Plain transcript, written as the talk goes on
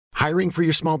Hiring for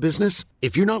your small business?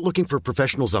 If you're not looking for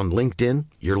professionals on LinkedIn,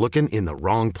 you're looking in the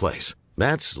wrong place.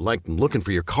 That's like looking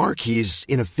for your car keys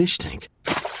in a fish tank.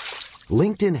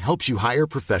 LinkedIn helps you hire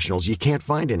professionals you can't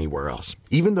find anywhere else,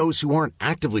 even those who aren't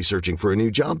actively searching for a new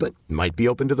job but might be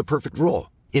open to the perfect role.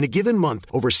 In a given month,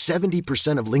 over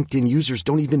 70% of LinkedIn users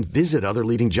don't even visit other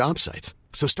leading job sites.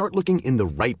 So start looking in the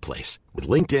right place. With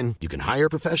LinkedIn, you can hire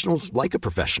professionals like a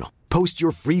professional. Post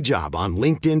your free job on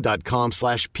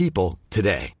linkedin.com/people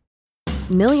today.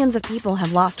 Millions of people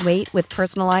have lost weight with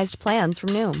personalized plans from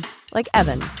Noom. Like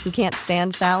Evan, who can't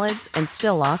stand salads and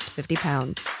still lost 50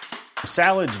 pounds.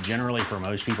 Salads generally for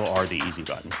most people are the easy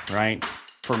button, right?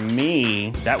 For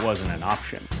me, that wasn't an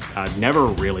option. I never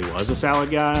really was a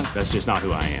salad guy. That's just not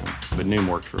who I am. But Noom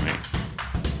worked for me.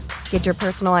 Get your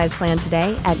personalized plan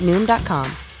today at Noom.com.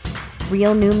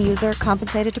 Real Noom user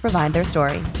compensated to provide their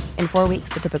story. In 4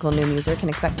 weeks, the typical Noom user can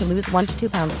expect to lose 1 to 2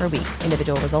 pounds per week.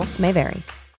 Individual results may vary.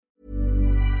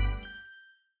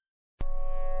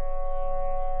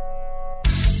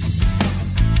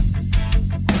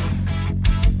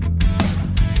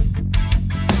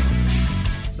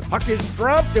 Puck is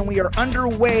dropped and we are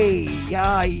underway.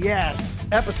 Yes.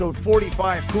 Episode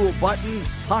 45, Cool Button,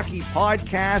 Hockey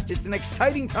Podcast. It's an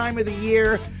exciting time of the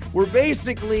year. We're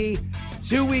basically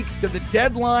 2 weeks to the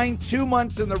deadline, 2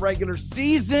 months in the regular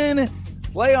season,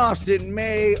 playoffs in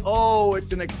May. Oh,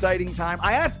 it's an exciting time.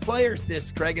 I asked players this,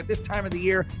 Craig, at this time of the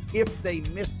year, if they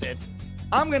miss it.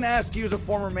 I'm going to ask you as a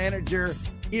former manager,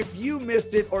 if you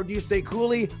missed it, or do you say,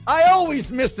 Cooley, I always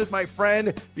miss it, my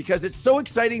friend, because it's so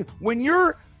exciting when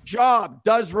you're job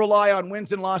does rely on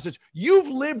wins and losses. You've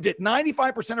lived it.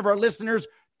 95% of our listeners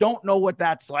don't know what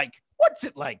that's like. What's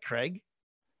it like, Craig?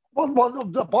 Well,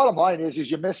 the bottom line is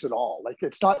you miss it all. Like,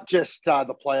 it's not just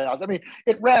the playoffs. I mean,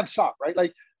 it ramps up, right?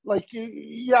 Like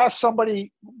you ask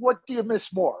somebody, what do you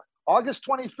miss more, August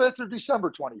 25th or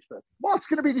December 25th? Well, it's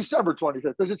going to be December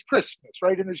 25th because it's Christmas,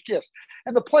 right? And there's gifts.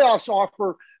 And the playoffs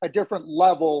offer a different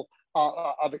level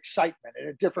of excitement and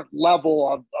a different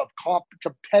level of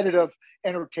competitive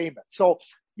entertainment. So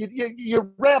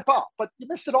you ramp up, but you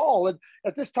miss it all. And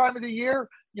at this time of the year,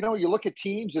 you know, you look at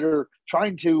teams that are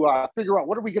trying to figure out,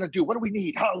 what are we going to do? What do we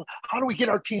need? How do we get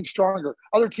our team stronger?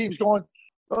 Other teams going,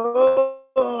 oh,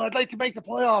 I'd like to make the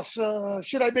playoffs.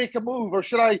 Should I make a move, or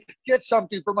should I get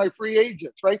something for my free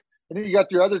agents, right? And then you got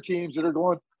your other teams that are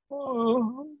going,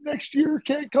 oh, next year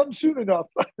can't come soon enough.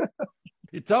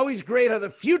 It's always great how the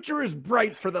future is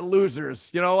bright for the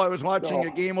losers. You know, I was watching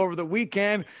a game over the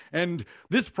weekend, and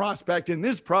this prospect and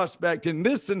this prospect and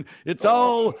this, and it's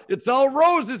all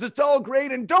roses. It's all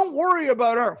great. And don't worry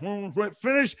about our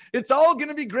finish. It's all going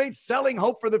to be great, selling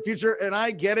hope for the future. And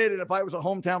I get it. And if I was a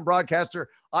hometown broadcaster,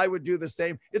 I would do the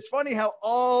same. It's funny how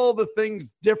all the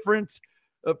things, different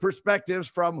perspectives,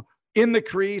 from in the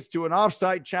crease to an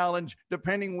offside challenge,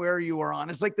 depending where you are on.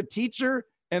 It's like the teacher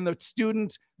and the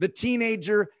student, the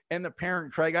teenager and the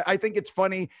parent, Craig. I think it's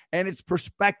funny, and it's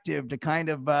perspective to kind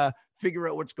of figure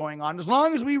out what's going on. As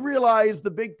long as we realize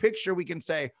the big picture, we can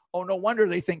say, oh, no wonder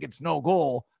they think it's no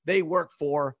goal. They work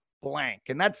for blank.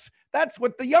 And that's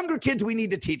what the younger kids, we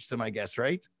need to teach them, I guess,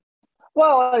 right?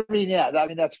 Well, I mean, yeah,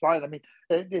 that's fine. I mean,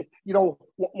 you know,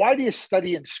 why do you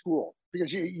study in school?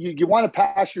 Because you want to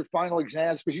pass your final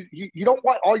exams, because you don't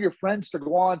want all your friends to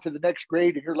go on to the next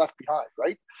grade and you're left behind,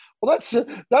 right? Well,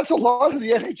 that's a lot of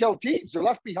the NHL teams. They're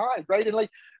left behind, right? And, like,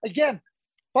 again,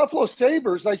 Buffalo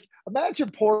Sabres, like,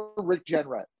 imagine poor Rick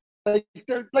Jenrette. Like,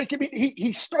 I mean,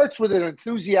 he starts with an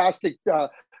enthusiastic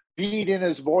beat in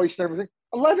his voice and everything.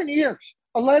 11 years.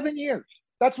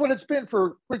 That's what it's been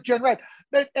for Rick Jenrette.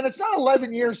 And it's not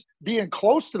 11 years being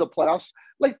close to the playoffs.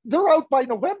 Like, they're out by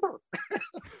November.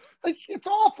 Like, it's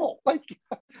awful. Like,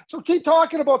 so keep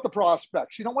talking about the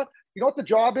prospects. You know what the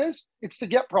job is? It's to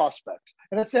get prospects.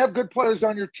 And it's to have good players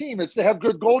on your team. It's to have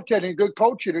good goaltending, good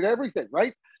coaching and everything,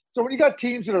 right? So when you got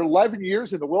teams that are 11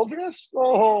 years in the wilderness,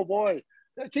 oh boy,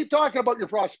 keep talking about your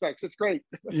prospects. It's great.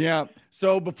 Yeah.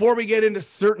 So before we get into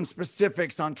certain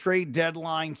specifics on trade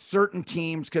deadline, certain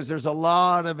teams, because there's a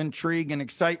lot of intrigue and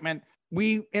excitement,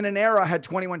 we, in an era, had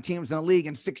 21 teams in the league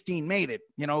and 16 made it.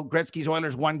 You know, Gretzky's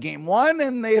Oilers won game one,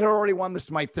 and they had already won the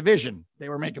Smythe division. They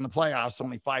were making the playoffs.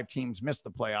 Only 5 teams missed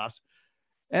the playoffs.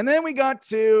 And then we got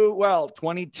to,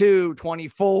 22,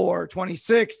 24,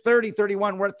 26, 30,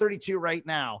 31. We're at 32 right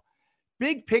now.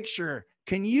 Big picture,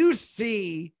 can you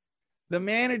see the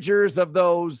managers of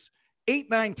those 8,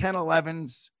 9, 10,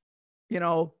 11s, you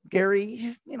know,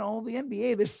 Gary, you know, the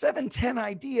NBA, the 7-10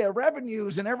 idea,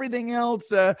 revenues and everything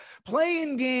else,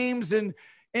 playing games. And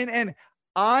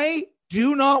I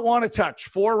do not want to touch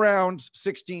 4 rounds,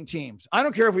 16 teams. I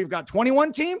don't care if we've got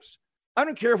 21 teams. I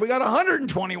don't care if we got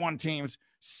 121 teams.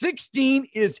 16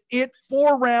 is it.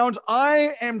 4 rounds.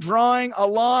 I am drawing a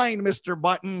line, Mr.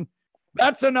 Button.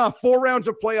 That's enough. 4 rounds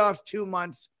of playoffs, 2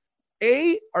 months.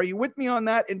 A, are you with me on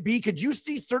that? And B, could you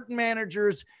see certain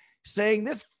managers saying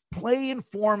this play-in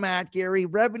format, Gary,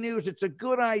 revenues, it's a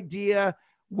good idea.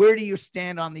 Where do you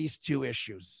stand on these two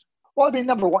issues? Well, I mean,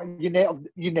 number one, you nailed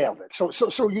it.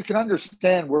 So you can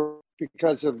understand where,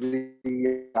 because of the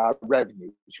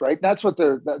revenues, right? That's what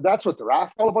they're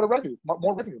after. All about a revenue,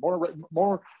 more revenue,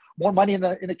 more money in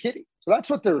the kitty. So that's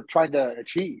what they're trying to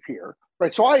achieve here,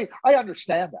 right? So I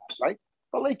understand that, right?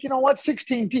 But like, you know what,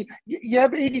 16 teams, you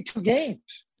have 82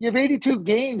 games. You have 82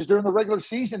 games during the regular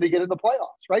season to get in the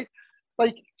playoffs, right?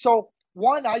 Like, so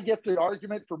one, I get the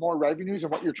argument for more revenues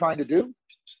and what you're trying to do.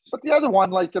 But the other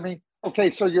one, like, I mean, okay,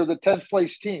 so you're the 10th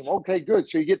place team. Okay, good.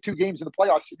 So you get 2 games in the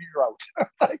playoffs and you're out.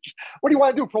 Like, what do you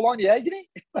want to do? Prolong the agony?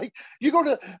 Like, you go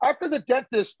to, after the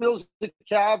dentist fills the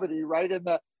cavity, right? And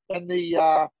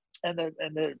the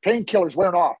painkiller's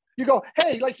wearing off. You go,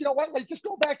 hey, like, you know what? Like, just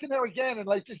go back in there again and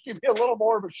like, just give me a little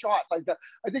more of a shot. Like that.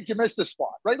 I think you missed the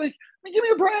spot, right? Like, I mean, give me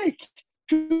a break.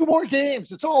 2 more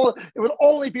games. It would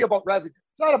only be about revenue.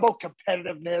 It's not about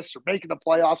competitiveness or making the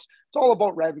playoffs. It's all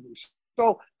about revenues.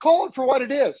 So call it for what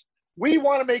it is. We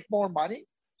want to make more money.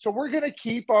 So we're going to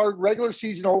keep our regular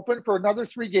season open for another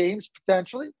 3 games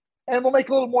potentially, and we'll make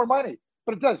a little more money.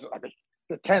 But it doesn't. I mean,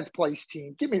 the 10th place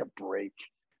team, give me a break.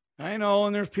 I know,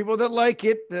 and there's people that like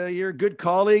it. Your good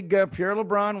colleague, Pierre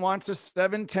LeBrun, wants a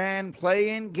 7-10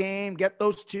 play-in game, get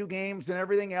those 2 games and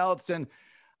everything else. And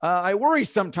I worry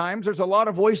sometimes. There's a lot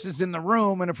of voices in the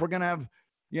room, and if we're going to have,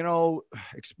 you know,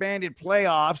 expanded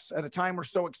playoffs at a time we're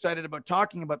so excited about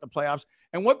talking about the playoffs,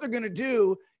 and what they're going to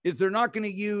do is they're not going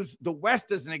to use the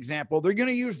West as an example. They're going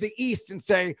to use the East and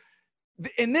say,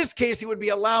 in this case, it would be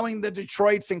allowing the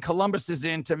Detroits and Columbuses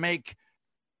in to make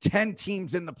 10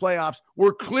 teams in the playoffs,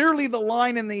 where clearly the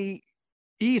line in the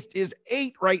East is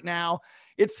 8 right now.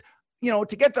 It's, you know,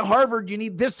 to get to Harvard, you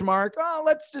need this mark. Oh,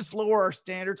 let's just lower our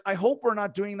standards. I hope we're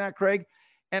not doing that, Craig.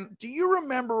 And do you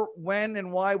remember when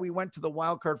and why we went to the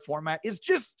wild card format? Is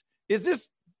this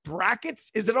brackets?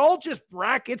 Is it all just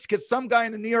brackets? Because some guy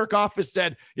in the New York office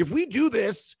said, if we do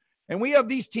this and we have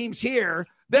these teams here,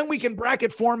 then we can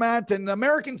bracket format, and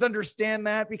Americans understand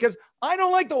that, because I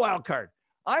don't like the wild card.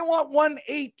 I want 1,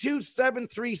 8, 2, 7,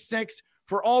 3, 6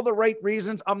 for all the right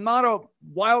reasons. I'm not a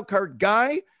wild card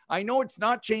guy. I know it's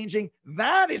not changing.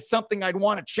 That is something I'd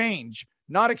want to change,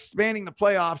 not expanding the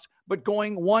playoffs, but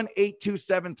going 1, 8, 2,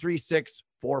 7, 3, 6,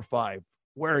 4, 5.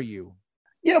 Where are you?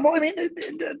 Yeah, well, I mean,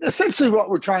 essentially what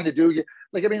we're trying to do,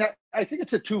 like, I mean, I think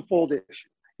it's a twofold issue.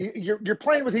 You're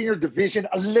playing within your division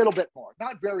a little bit more,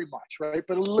 not very much, right?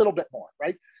 But a little bit more,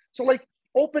 right? So like,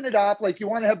 open it up. Like, you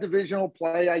want to have divisional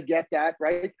play. I get that,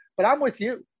 right? But I'm with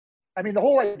you. I mean, the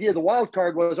whole idea of the wild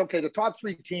card was, okay, the top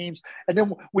 3 teams, and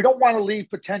then we don't want to leave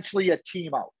potentially a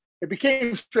team out. It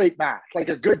became straight math, like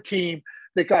a good team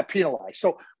that got penalized.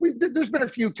 So there's been a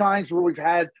few times where we've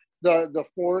had the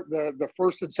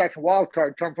first and second wild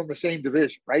card come from the same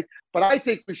division, right? But I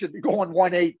think we should be going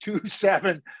 1, 8, 2,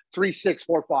 7, 3, 6,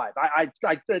 4, 5. I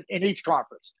in each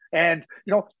conference. And,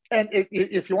 you know, and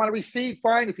if you want to reseed,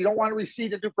 fine. If you don't want to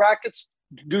reseed and do brackets,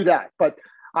 do that. But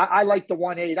I like the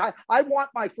 1, 8. I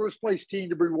want my first place team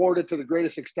to be rewarded to the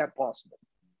greatest extent possible.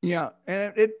 Yeah,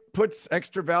 and it puts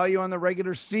extra value on the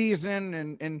regular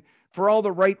season and for all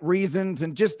the right reasons,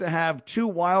 and just to have 2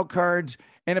 wild cards.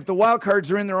 And if the wild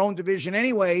cards are in their own division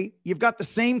anyway, you've got the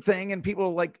same thing. And people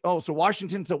are like, oh, so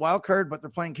Washington's a wild card, but they're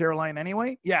playing Carolina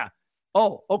anyway? Yeah.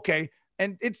 Oh, okay.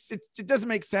 And it doesn't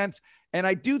make sense. And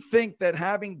I do think that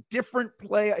having different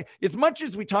play, as much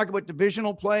as we talk about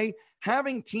divisional play,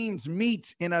 having teams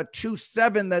meet in a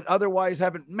 2-7 that otherwise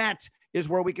haven't met is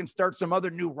where we can start some other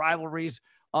new rivalries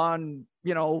on,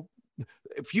 you know,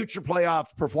 future playoff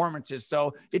performances.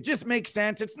 So it just makes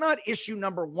sense. It's not issue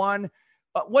number one.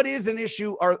 What is an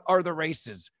issue are the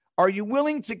races. Are you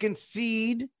willing to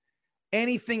concede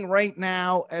anything right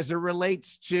now as it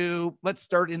relates to, let's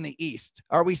start in the East?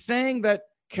 Are we saying that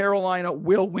Carolina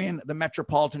will win the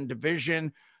Metropolitan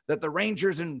Division, that the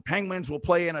Rangers and Penguins will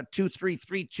play in a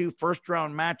 2-3-3-2 first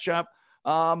round matchup?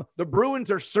 The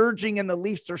Bruins are surging and the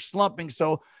Leafs are slumping.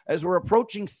 So as we're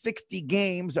approaching 60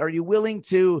 games, are you willing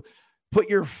to put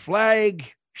your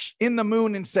flag in the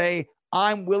moon and say,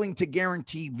 I'm willing to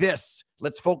guarantee this?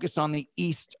 Let's focus on the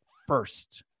East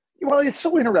first. Well, it's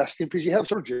so interesting because you have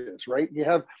surges, right? You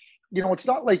have, you know, it's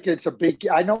not like it's a big,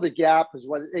 I know the gap is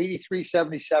what,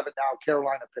 83-77 now,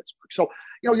 Carolina, Pittsburgh. So,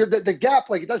 you know, the gap,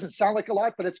 like, it doesn't sound like a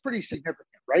lot, but it's pretty significant,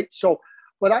 right? So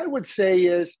what I would say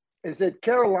is that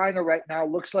Carolina right now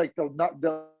looks like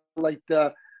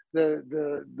the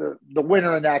the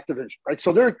winner in that division, right?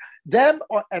 So they're them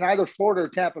and either Florida or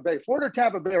Tampa Bay. Florida or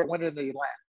Tampa Bay are winning the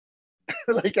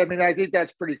Atlantic. Like, I mean, I think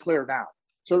that's pretty clear now.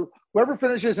 So whoever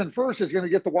finishes in first is going to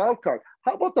get the wild card.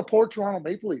 How about the poor Toronto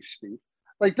Maple Leafs, Steve?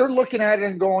 Like, they're looking at it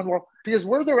and going, well, because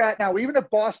where they're at now, even if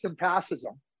Boston passes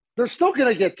them, they're still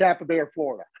going to get Tampa Bay or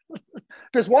Florida,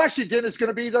 because Washington is going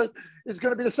to be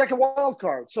the second wild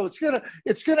card. So it's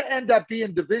gonna end up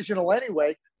being divisional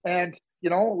anyway. And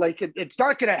like it's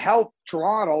not going to help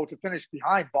Toronto to finish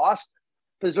behind Boston,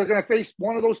 because they're going to face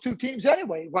one of those two teams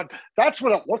anyway. But that's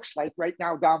what it looks like right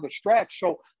now down the stretch.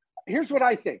 So here's what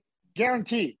I think: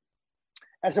 guaranteed.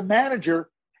 As a manager,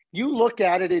 you look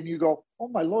at it and you go, "Oh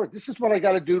my Lord, this is what I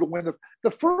got to do to win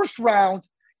the first round."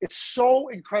 It's so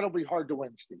incredibly hard to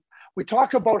win, Steve. We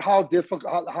talk about how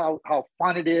difficult, how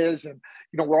fun it is, and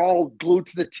we're all glued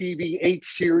to the TV, 8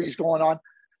 series going on.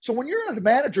 So when you're a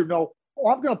manager,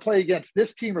 I'm going to play against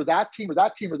this team or that team or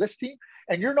that team or this team,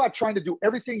 and you're not trying to do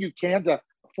everything you can to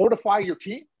fortify your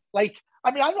team. Like, I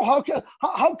mean, I know how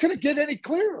can it get any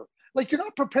clearer? Like, you're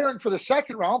not preparing for the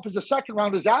second round, because the second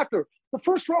round is after. The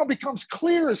first round becomes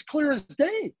clear as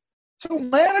day. So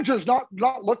managers not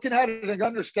looking at it and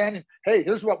understanding, hey,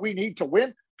 here's what we need to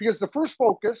win, because the first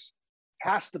focus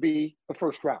has to be the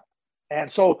first round. And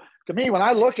so to me, when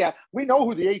I look at, we know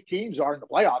who the 8 teams are in the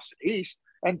playoffs in the East.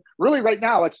 And really right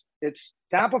now it's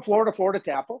Tampa, Florida,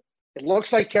 Tampa. It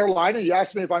looks like Carolina. You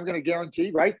asked me if I'm going to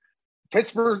guarantee, right?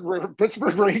 Pittsburgh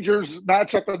Rangers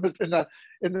matchup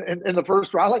in the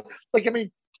first round. Like, I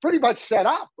mean, it's pretty much set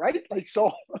up, right? Like,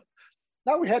 so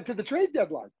now we head to the trade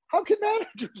deadline. How can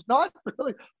managers not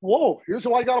really? Whoa, here's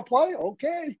who I got to play.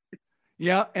 Okay.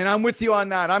 Yeah, and I'm with you on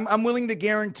that. I'm willing to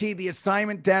guarantee the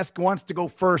assignment desk wants to go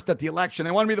first at the election.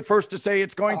 They want to be the first to say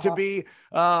it's going to be,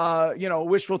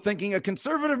 wishful thinking, a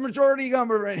conservative majority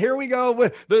government. Here we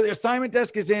go. The assignment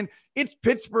desk is in. It's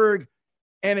Pittsburgh,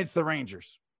 and it's the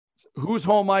Rangers. Who's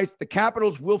home ice? The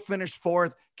Capitals will finish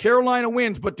 4th. Carolina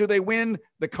wins, but do they win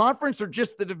the conference or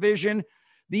just the division?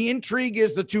 The intrigue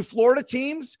is the 2 Florida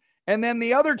teams, and then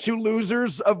the other 2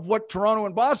 losers of what Toronto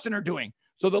and Boston are doing.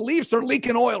 So the Leafs are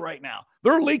leaking oil right now.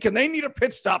 They're leaking. They need a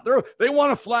pit stop. They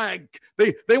want a flag.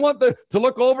 They want to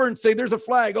look over and say, there's a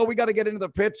flag. Oh, we got to get into the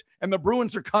pits. And the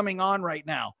Bruins are coming on right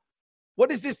now. What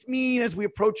does this mean as we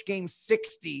approach game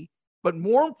 60? But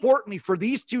more importantly, for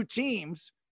these 2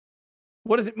 teams,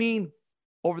 what does it mean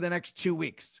over the next 2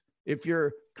 weeks? If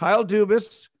you're Kyle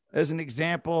Dubas, as an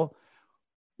example,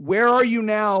 where are you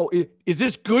now? Is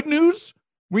this good news?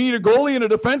 We need a goalie and a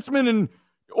defenseman,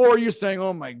 or are you saying,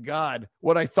 oh my God,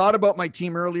 what I thought about my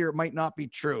team earlier might not be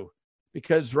true?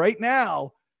 Because right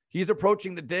now he's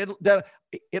approaching the dead.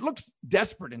 It looks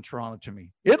desperate in Toronto to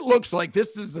me. It looks like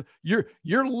this is,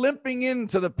 you're limping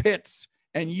into the pits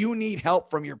and you need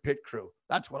help from your pit crew.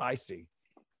 That's what I see.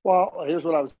 Well, here's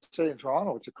what I would say in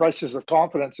Toronto. It's a crisis of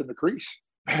confidence in the crease.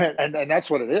 And that's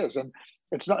what it is. And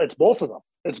it's both of them.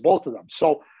 It's both of them.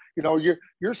 So,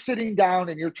 you're sitting down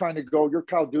and you're trying to go, you're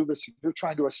Kyle Dubas, you're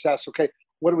trying to assess, okay,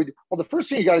 what do we do? Well, the first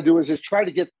thing you got to do is try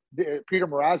to get Peter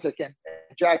Mrazek and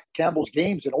Jack Campbell's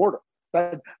games in order,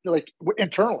 like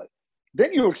internally.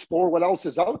 Then you explore what else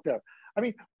is out there. I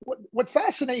mean, what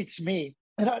fascinates me,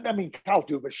 and I mean, Kyle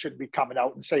Dubas shouldn't be coming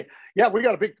out and saying, "Yeah, we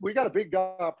got a big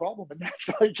problem," and that's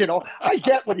like, I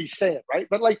get what he's saying, right?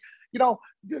 But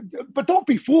but don't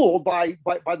be fooled by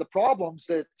the problems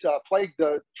that plague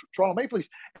the Toronto Maple Leafs.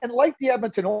 And like the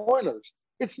Edmonton Oilers,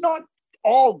 it's not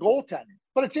all goaltending,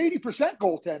 but it's 80%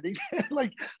 goaltending.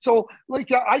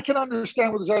 I can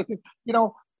understand what there's other things.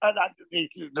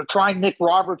 They're trying Nick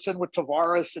Robertson with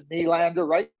Tavares and Nylander,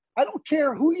 right? I don't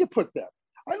care who you put there.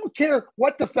 I don't care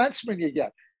what defenseman you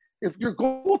get. If your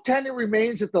goaltending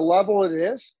remains at the level it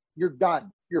is, you're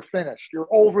done. You're finished. You're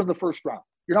over in the first round.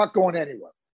 You're not going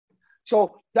anywhere.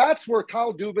 So that's where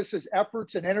Kyle Dubas's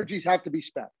efforts and energies have to be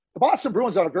spent. The Boston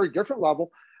Bruins on a very different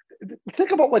level.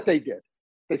 Think about what they did.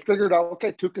 They figured out,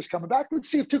 okay, Tuukka's coming back. Let's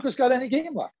see if Tuukka's got any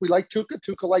game left. We like Tuukka.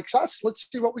 Tuukka likes us. Let's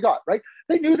see what we got, right?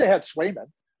 They knew they had Swayman,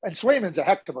 and Swayman's a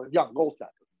heck of a young goaltender.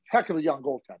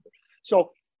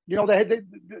 So, you have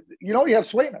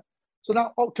Swayman. So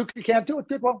now, Tuukka can't do it.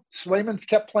 Good. Well, Swayman's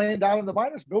kept playing down in the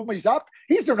minors. Boom, he's up.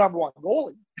 He's their number 1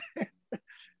 goalie.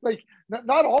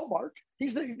 Not Allmark.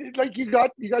 He's you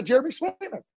got Jeremy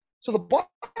Swayman. So the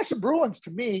Boston Bruins,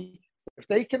 to me, if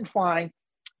they can find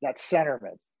that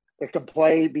centerman that can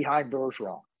play behind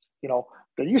Bergeron,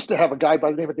 they used to have a guy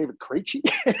by the name of David Krejci.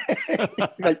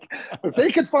 If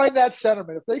they could find that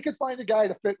centerman, if they could find a guy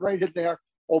to fit right in there,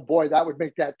 oh boy, that would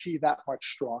make that team that much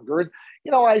stronger. And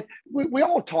we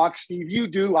all talk, Steve. You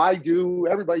do, I do,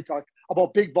 everybody talks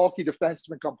about big bulky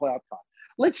defensemen come playoff time.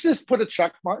 Let's just put a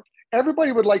check mark.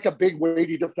 everybody would like a big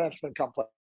weighty defenseman come play.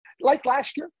 Like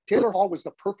last year, Taylor Hall was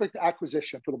the perfect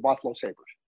acquisition for the Buffalo Sabres.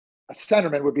 A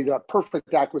centerman would be the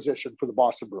perfect acquisition for the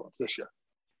Boston Bruins this year.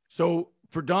 So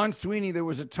for Don Sweeney, there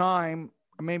was a time,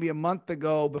 maybe a month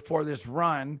ago before this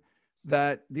run,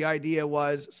 that the idea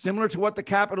was similar to what the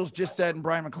Capitals just said, and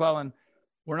Brian McClellan,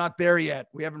 we're not there yet.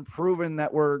 We haven't proven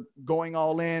that we're going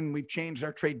all in. We've changed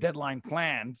our trade deadline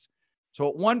plans. So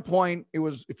at one point it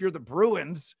was, if you're the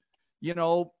Bruins, you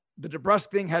know, the DeBrusk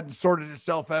thing hadn't sorted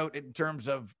itself out in terms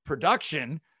of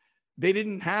production. They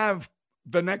didn't have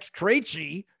the next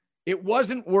Krejci. It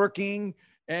wasn't working,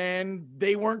 and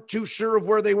they weren't too sure of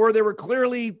where they were. They were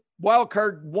clearly wild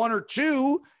card 1 or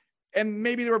 2, and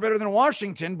maybe they were better than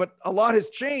Washington, but a lot has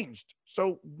changed.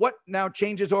 So what now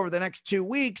changes over the next 2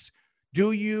 weeks?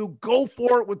 Do you go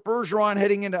for it with Bergeron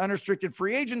heading into unrestricted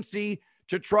free agency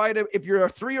to try to, if you're a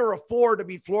 3 or a 4 to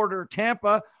beat Florida or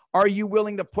Tampa, are you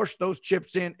willing to push those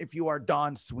chips in if you are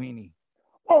Don Sweeney?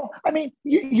 Well, I mean,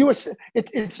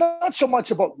 it's not so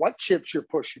much about what chips you're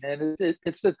pushing in.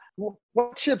 It's that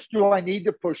what chips do I need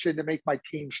to push in to make my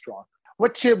team strong?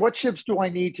 What chips do I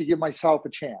need to give myself a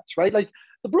chance, right? Like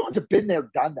the Bruins have been there,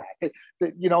 done that.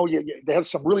 They have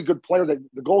some really good players.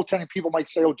 The goaltending people might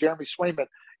say, oh, Jeremy Swayman.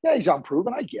 Yeah, he's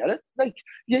unproven. I get it.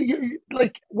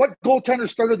 Like what goaltender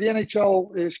started the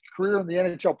NHL, his career in the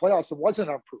NHL playoffs, and wasn't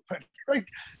unproven, right?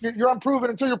 You're unproven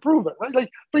until you're proven, right? Like,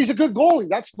 but he's a good goalie.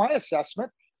 That's my assessment.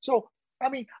 So, I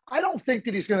mean, I don't think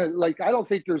that he's going to, I don't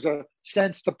think there's a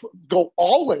sense to go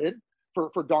all in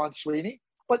for Don Sweeney,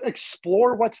 but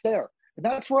explore what's there. And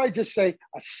that's where I just say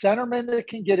a centerman that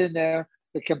can get in there,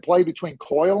 that can play between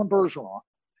Coyle and Bergeron.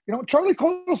 You know, Charlie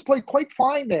Coyle's played quite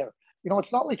fine there. You know,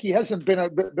 it's not like he hasn't been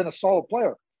a solid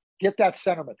player. Get that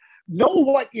centerman. Know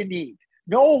what you need.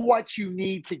 Know what you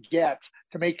need to get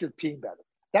to make your team better.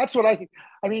 That's what I think.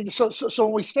 I mean, so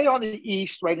when we stay on the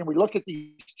East, right, and we look at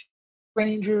the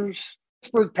Rangers,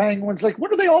 Pittsburgh Penguins, like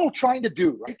what are they all trying to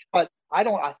do, right? But I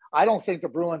don't think the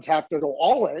Bruins have to go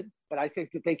all in, but I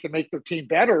think that they can make their team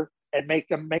better and make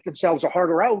themselves a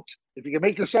harder out. If you can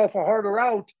make yourself a harder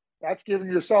out, that's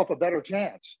giving yourself a better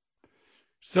chance.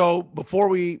 So before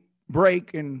we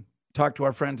break and talk to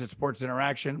our friends at Sports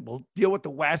Interaction, we'll deal with the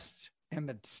West and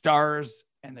the Stars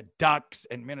and the Ducks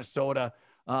and Minnesota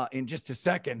in just a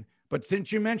second. But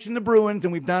since you mentioned the Bruins,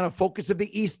 and we've done a focus of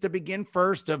the East to begin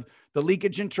first, of the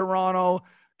leakage in Toronto,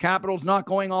 Capitals not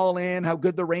going all in, how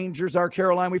good the Rangers are,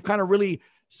 Carolina, we've kind of really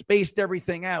spaced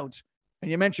everything out.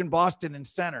 And you mentioned Boston and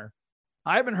center.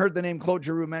 I haven't heard the name Claude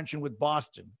Giroux mentioned with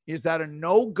Boston. Is that a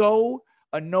no-go,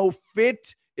 a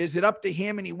no-fit? Is it up to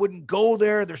him and he wouldn't go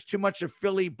there? There's too much of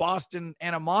Philly-Boston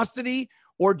animosity?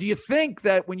 Or do you think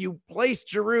that when you place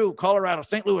Giroux, Colorado,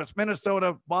 St. Louis,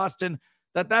 Minnesota, Boston,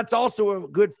 that's also a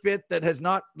good fit that has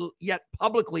not yet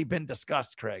publicly been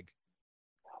discussed, Craig?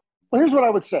 Well, here's what I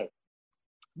would say.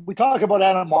 We talk about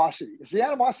animosity. Is the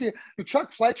animosity, do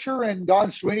Chuck Fletcher and Don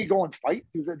Sweeney go and fight?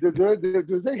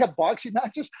 Do they have boxing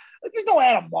matches? There's no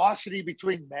animosity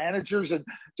between managers. And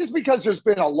just because there's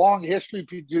been a long history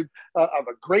of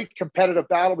a great competitive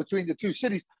battle between the two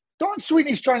cities, Don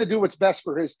Sweeney's trying to do what's best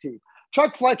for his team.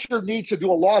 Chuck Fletcher needs to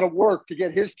do a lot of work to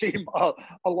get his team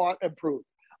a lot improved.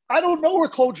 I don't know where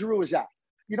Claude Giroux is at.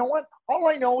 You know what? All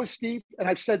I know is, Steve, and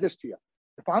I've said this to you,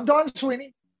 if I'm Don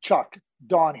Sweeney, Chuck,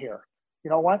 Don here. You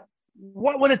know what?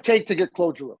 What would it take to get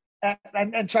Claude Giroux?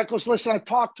 And Chuck goes, listen, I've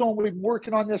talked to him. We've been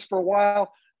working on this for a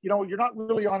while. You know, you're not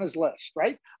really on his list,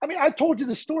 right? I mean, I told you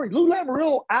the story. Lou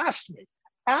Lamoriello asked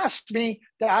me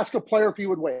to ask a player if he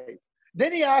would waive.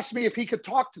 Then he asked me if he could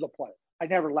talk to the player. I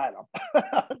never let him.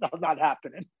 No, not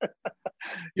happening.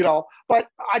 You know, but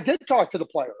I did talk to the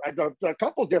player. I a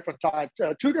couple different times,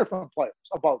 2 different players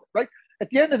about it, right?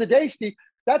 At the end of the day, Steve,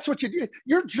 that's what you do.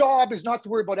 Your job is not to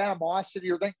worry about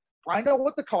animosity or thing. Find out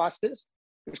what the cost is.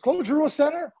 Is Claude Giroux a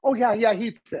center? Oh, yeah,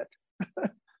 he'd fit.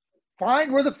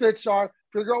 Find where the fits are,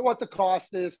 figure out what the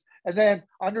cost is, and then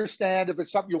understand if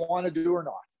it's something you want to do or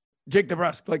not. Jake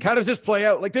DeBrusk, like, how does this play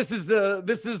out? Like, this is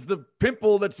the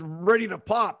pimple that's ready to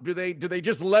pop. Do they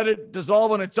just let it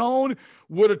dissolve on its own?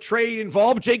 Would a trade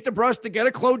involve Jake DeBrusk to get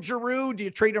a Claude Giroux? Do you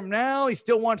trade him now? He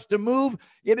still wants to move.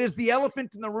 It is the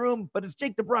elephant in the room, but it's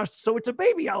Jake DeBrusk, so it's a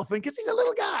baby elephant because he's a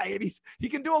little guy and he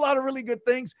can do a lot of really good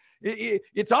things.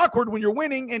 It's awkward when you're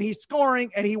winning and he's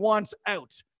scoring and he wants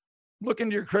out. Look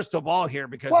into your crystal ball here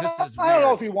because this is weird. I don't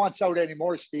know if he wants out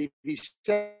anymore, Steve. He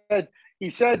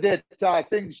said that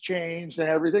things changed and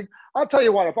everything. I'll tell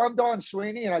you what, if I'm Don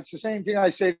Sweeney, and it's the same thing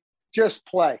I say, just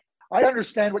play. I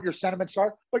understand what your sentiments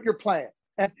are, but you're playing.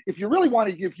 And if you really want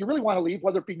to leave,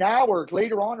 whether it be now or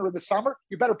later on or in the summer,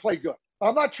 you better play good.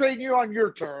 I'm not trading you on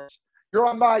your terms. You're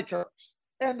on my terms.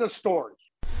 End the story.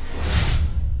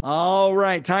 All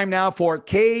right, time now for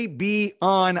KB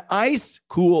on Ice,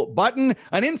 Cool Button.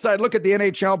 An inside look at the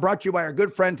NHL brought to you by our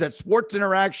good friends at Sports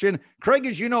Interaction. Craig,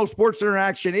 as you know, Sports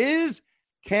Interaction is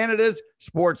Canada's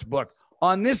sports book.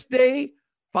 On this day,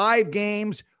 5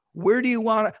 games. Where do you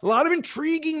want a lot of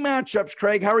intriguing matchups,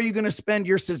 Craig? How are you going to spend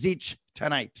your Sazich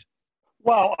tonight?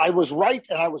 Well, I was right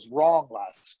and I was wrong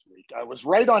last week. I was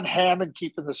right on Hammond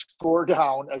keeping the score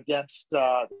down against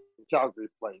the Calgary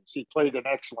Flames. He played an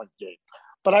excellent game.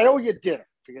 But I owe you dinner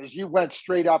because you went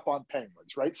straight up on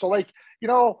Penguins, right? So, I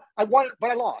won, but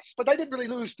I lost. But I didn't really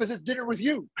lose because it's dinner with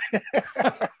you.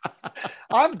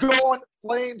 I'm going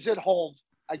Flames at home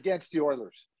against the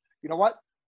Oilers. You know what?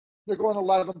 They're going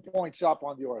 11 points up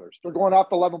on the Oilers. They're going up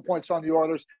 11 points on the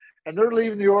Oilers, and they're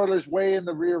leaving the Oilers way in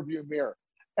the rearview mirror.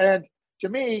 And to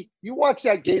me, you watch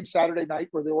that game Saturday night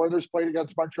where the Oilers played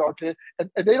against Montreal, and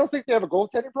they don't think they have a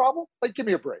goaltending problem? Give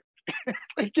me a break.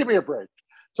 Give me a break.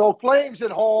 So Flames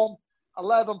at home,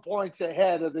 11 points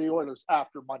ahead of the Oilers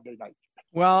after Monday night.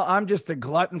 Well, I'm just a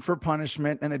glutton for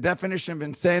punishment, and the definition of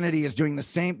insanity is doing the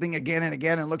same thing again and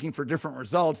again and looking for different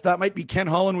results. That might be Ken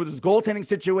Holland with his goaltending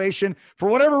situation. For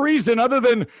whatever reason, other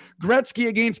than Gretzky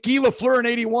against Guy Lafleur in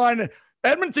 81,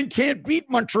 Edmonton can't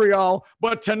beat Montreal.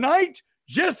 But tonight,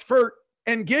 just for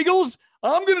and giggles,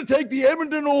 I'm going to take the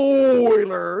Edmonton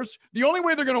Oilers. The only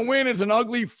way they're going to win is an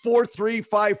ugly 4-3,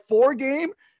 5-4 game.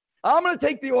 I'm going to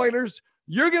take the Oilers.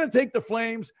 You're going to take the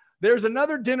Flames. There's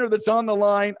another dinner that's on the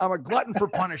line. I'm a glutton for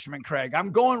punishment, Craig.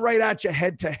 I'm going right at you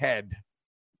head to head.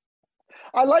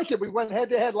 I like it. We went head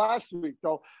to head last week,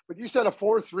 though. But you said a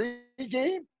 4-3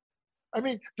 game? I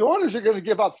mean, the Oilers are going to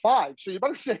give up 5. So you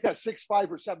better say a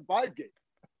 6-5 or 7-5 game.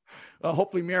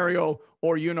 Hopefully Mario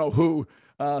or you-know-who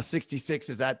 66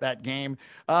 is at that game.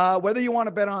 Whether you want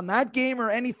to bet on that game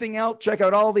or anything else, check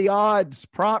out all the odds,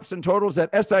 props, and totals at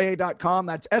SIA.com.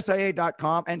 That's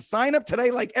SIA.com. And sign up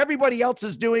today like everybody else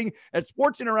is doing at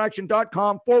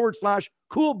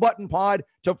sportsinteraction.com/cool button pod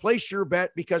to place your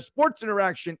bet, because Sports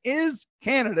Interaction is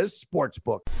Canada's sports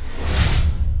book.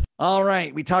 All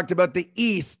right. We talked about the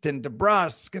East and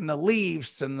DeBrusque and the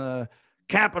Leafs and the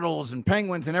Capitals and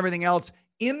Penguins and everything else.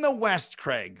 In the West,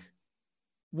 Craig,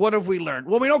 what have we learned?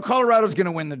 Well, we know Colorado's going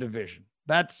to win the division.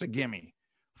 That's a gimme.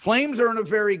 Flames are in a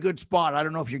very good spot. I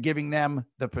don't know if you're giving them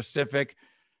the Pacific.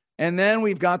 And then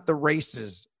we've got the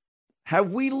races. Have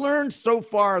we learned so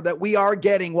far that we are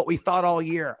getting what we thought all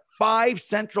year? 5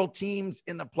 central teams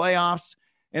in the playoffs.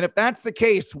 And if that's the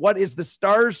case, what is the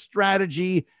Stars'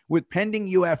 strategy with pending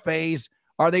UFAs?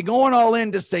 Are they going all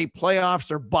in to say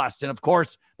playoffs or bust? And of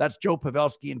course, that's Joe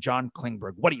Pavelski and John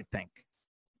Klingberg. What do you think?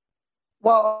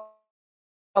 Well,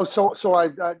 I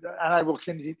will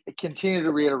continue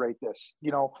to reiterate this.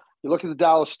 You look at the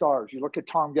Dallas Stars, you look at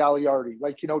Tom Gagliardi.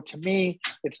 To me,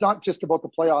 it's not just about the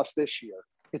playoffs this year.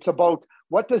 It's about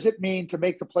what does it mean to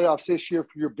make the playoffs this year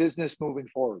for your business moving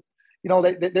forward. They were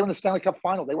in the Stanley Cup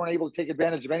final. They weren't able to take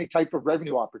advantage of any type of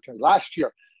revenue opportunity. Last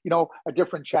year, a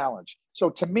different challenge. So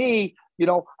to me,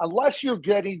 unless you're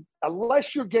getting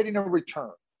a return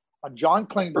on John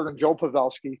Klingberg and Joe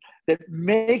Pavelski that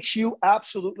makes you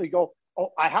absolutely go,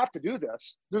 oh, I have to do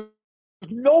this. There's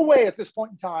no way at this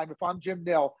point in time, if I'm Jim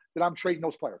Nill, that I'm trading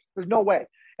those players. There's no way.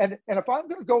 And if I'm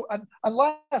going to go,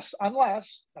 unless, and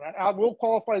I will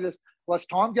qualify this, unless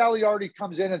Tom Gagliardi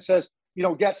comes in and says,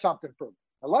 get something for them.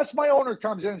 Unless my owner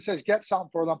comes in and says, get something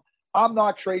for them, I'm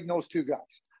not trading those 2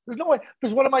 guys. There's no way,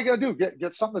 because what am I going to do?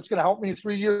 Get something that's going to help me in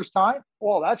 3 years' time?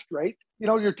 Well, that's great.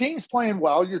 Your team's playing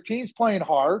well. Your team's playing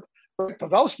hard.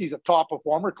 Pavelski's a top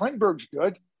performer. Klingberg's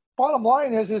good. Bottom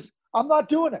line is I'm not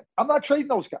doing it. I'm not trading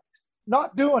those guys.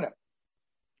 Not doing it.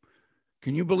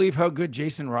 Can you believe how good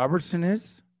Jason Robertson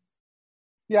is?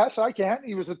 Yes, I can.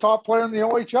 He was the top player in the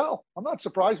OHL. I'm not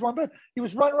surprised one bit. He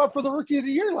was runner-up for the Rookie of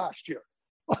the Year last year.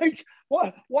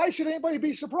 Why should anybody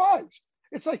be surprised?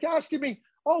 It's like asking me,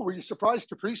 oh, were you surprised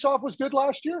Kaprizov was good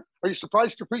last year? Are you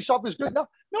surprised Kaprizov was good? No,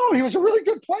 he was a really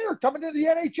good player coming into the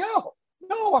NHL.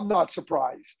 No, I'm not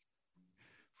surprised.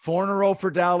 4 in a row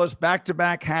for Dallas,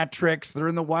 back-to-back hat tricks. They're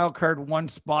in the wild card 1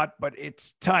 spot, but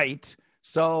it's tight.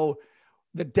 So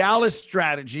the Dallas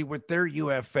strategy with their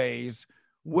UFAs,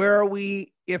 where are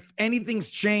we, if anything's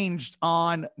changed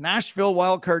on Nashville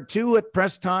wild card 2 at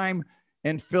press time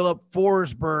and Philip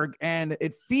Forsberg? And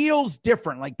it feels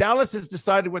different. Like Dallas has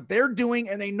decided what they're doing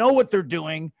and they know what they're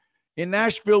doing. In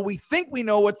Nashville, we think we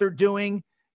know what they're doing.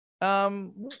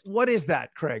 What is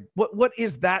that, Craig? What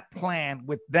is that plan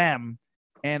with them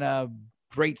and a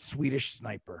great Swedish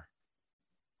sniper?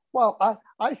 Well,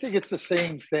 I think it's the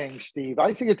same thing, Steve.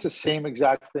 I think it's the same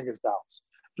exact thing as Dallas.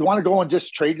 Do you want to go and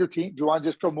just trade your team? Do you want to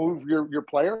just go move your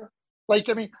player? I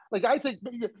think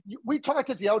we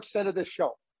talked at the outset of this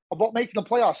show. about making the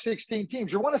playoffs, 16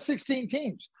 teams. You're one of 16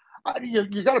 teams.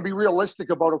 You got to be realistic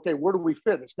about, okay, where do we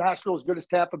fit? Is Nashville as good as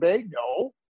Tampa Bay?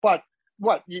 No. But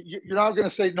what? You're not going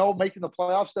to say no, making the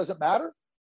playoffs doesn't matter?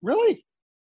 Really?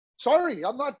 Sorry,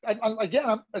 I'm not.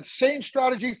 Again, it's same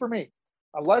strategy for me.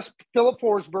 Unless Philip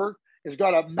Forsberg has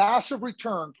got a massive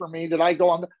return for me that I go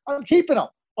on, I'm keeping him.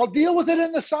 I'll deal with it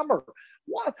in the summer.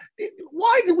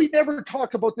 Why do we never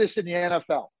talk about this in the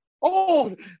NFL?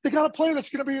 Oh, they got a player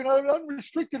that's going to be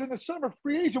unrestricted in the summer,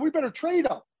 free agent. We better trade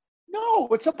him. No,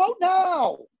 it's about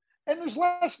now. And there's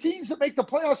less teams that make the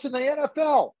playoffs in the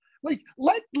NFL.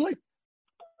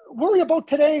 Worry about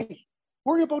today.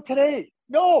 Worry about today.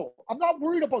 No, I'm not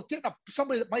worried about getting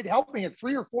somebody that might help me in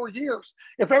 3 or 4 years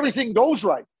if everything goes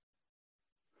right.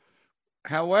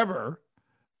 However,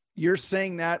 you're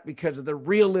saying that because of the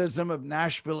realism of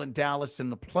Nashville and Dallas in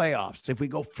the playoffs. If we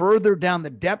go further down the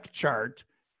depth chart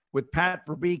with Pat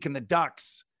Verbeek and the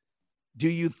Ducks, do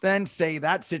you then say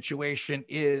that situation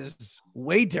is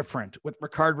way different with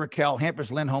Rickard Rakell,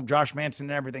 Hampus Lindholm, Josh Manson,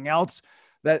 and everything else,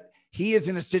 that he is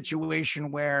in a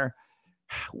situation where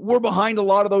we're behind a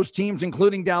lot of those teams,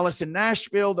 including Dallas and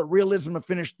Nashville, the realism of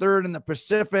finished third in the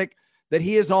Pacific, that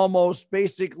he has almost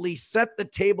basically set the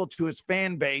table to his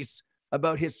fan base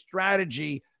about his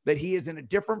strategy, that he is in a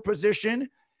different position?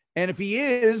 And if he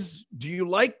is, do you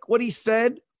like what he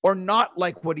said or not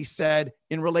like what he said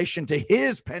in relation to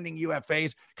his pending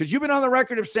UFAs? Because you've been on the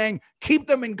record of saying, keep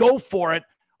them and go for it.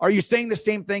 Are you saying the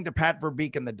same thing to Pat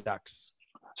Verbeek and the Ducks?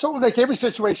 So every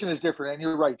situation is different. And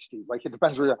you're right, Steve. It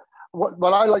depends where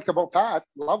what I like about Pat,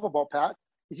 love about Pat,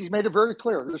 is he's made it very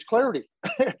clear. There's clarity.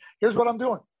 Here's what I'm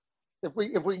doing. If we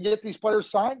can get these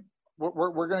players signed,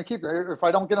 we're going to keep it. If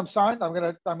I don't get them signed, I'm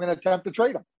going to attempt to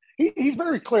trade them. He's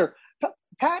very clear.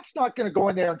 Pat's not going to go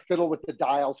in there and fiddle with the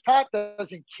dials. Pat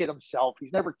doesn't kid himself.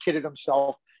 He's never kidded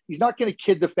himself. He's not going to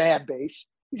kid the fan base.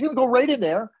 He's going to go right in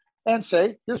there and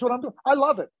say, here's what I'm doing. I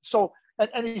love it. So,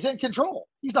 and he's in control.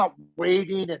 He's not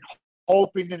waiting and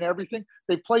hoping and everything.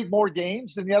 They played more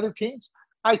games than the other teams.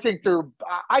 I think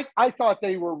I thought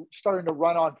they were starting to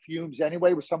run on fumes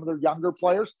anyway with some of their younger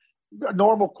players. A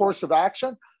normal course of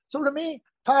action. So to me,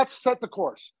 Pat's set the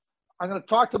course. I'm going to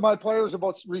talk to my players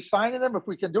about re-signing them. If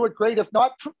we can do it, great. If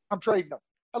not, I'm trading them.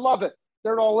 I love it.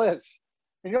 There it all is.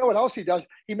 And you know what else he does?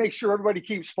 He makes sure everybody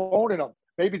keeps phoning him.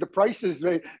 Maybe the prices,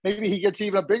 maybe he gets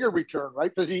even a bigger return,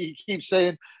 right? Because he keeps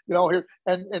saying, here,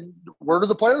 and where do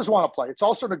the players want to play? It's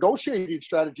also a negotiating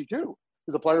strategy too.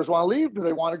 Do the players want to leave? Do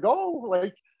they want to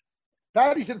go?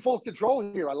 Patty's in full control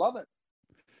here. I love it.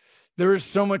 There is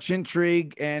so much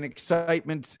intrigue and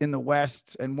excitement in the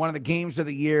West. And one of the games of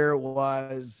the year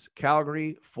was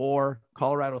Calgary 4,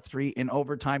 Colorado 3 in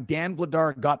overtime. Dan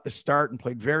Vladar got the start and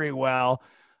played very well.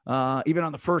 Even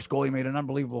on the first goal, he made an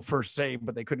unbelievable first save,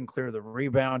 but they couldn't clear the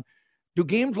rebound. Do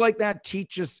games like that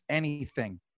teach us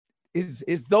anything?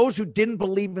 Is those who didn't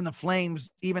believe in the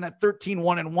Flames, even at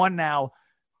 13-1-1 now,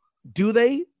 do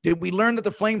they? Did we learn that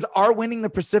the Flames are winning the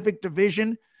Pacific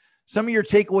Division? Some of your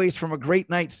takeaways from a great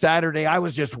night Saturday. I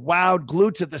was just wowed,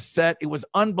 glued to the set. It was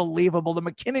unbelievable. The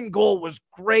McKinnon goal was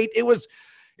great. It was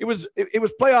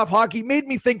playoff hockey. Made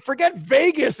me think, forget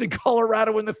Vegas and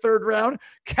Colorado in the third round.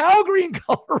 Calgary and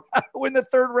Colorado in the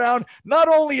third round not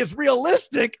only is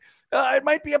realistic, it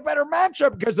might be a better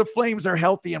matchup because the Flames are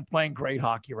healthy and playing great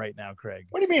hockey right now, Craig.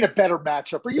 What do you mean a better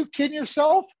matchup? Are you kidding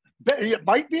yourself? It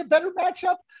might be a better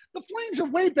matchup. The Flames are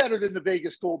way better than the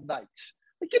Vegas Golden Knights.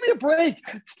 Give me a break.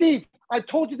 Steve, I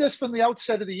told you this from the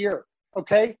outset of the year,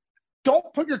 okay?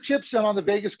 Don't put your chips in on the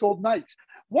Vegas Golden Knights.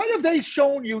 What have they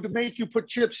shown you to make you put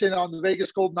chips in on the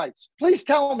Vegas Golden Knights? Please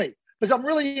tell me, because I'm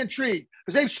really intrigued,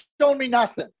 because they've shown me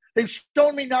nothing. They've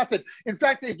shown me nothing. In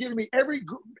fact, they've given me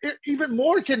even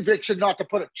more conviction not to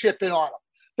put a chip in on them.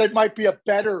 That might be a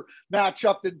better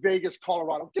matchup than Vegas,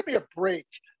 Colorado. Give me a break.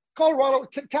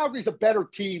 Calgary's a better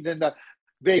team than the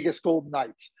Vegas Golden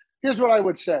Knights. Here's what I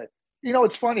would say.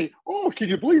 It's funny. Oh, can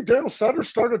you believe Daryl Sutter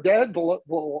started Dan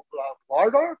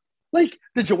Vladar?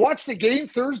 Did you watch the game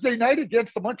Thursday night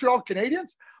against the Montreal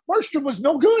Canadiens? Markstrom was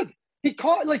no good.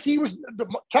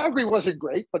 Calgary wasn't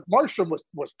great, but Markstrom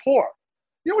was poor.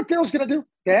 You know what Daryl's going to do?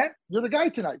 Dan, you're the guy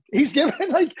tonight. He's giving,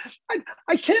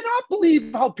 I cannot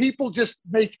believe how people just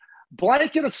make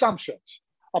blanket assumptions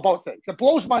about things. It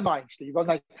blows my mind, Steve. I'm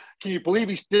like, can you believe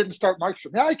he didn't start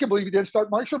Markstrom? Yeah, I can believe he didn't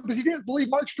start Markstrom because he didn't believe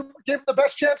Markstrom gave him the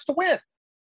best chance to win.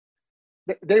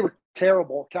 They were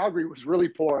terrible. Calgary was really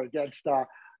poor against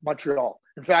Montreal.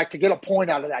 In fact, to get a point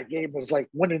out of that game was like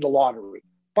winning the lottery.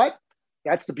 But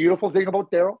that's the beautiful thing about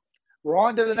Daryl. We're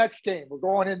on to the next game. We're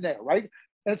going in there, right?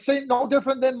 And it's no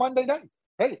different than Monday night.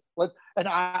 Hey, and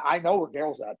I know where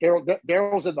Daryl's at.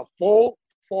 Daryl's in the full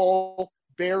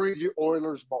bury the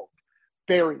Oilers mode.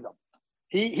 Bury them.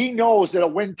 He knows that a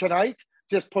win tonight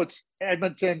just puts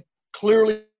Edmonton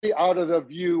clearly out of the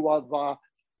view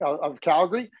of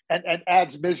Calgary and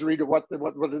adds misery to what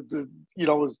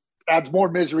adds more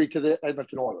misery to the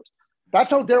Edmonton Oilers.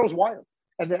 That's how Daryl's wired.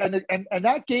 And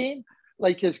that game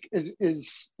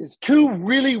is two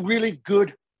really, really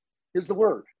good. Here's the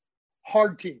word: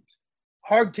 hard teams.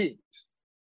 If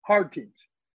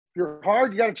you're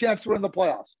hard, you got a chance to win the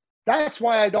playoffs. That's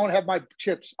why I don't have my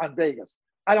chips on Vegas.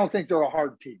 I don't think they're a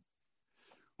hard team.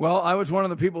 Well, I was one of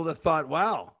the people that thought,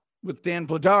 wow, with Dan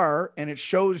Vladar, and it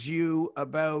shows you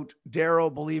about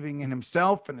Daryl believing in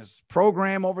himself and his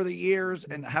program over the years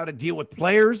and how to deal with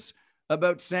players,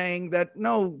 about saying that,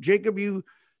 no, Jacob, you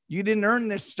didn't earn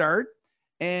this start.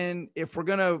 And if we're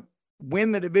going to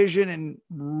win the division and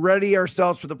ready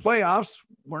ourselves for the playoffs,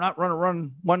 we're not going to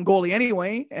run one goalie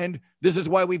anyway. And this is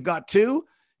why we've got two.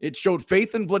 It showed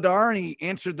faith in Vladar, and he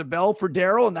answered the bell for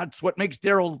Daryl, and that's what makes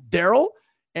Daryl Daryl.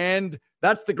 And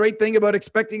that's the great thing about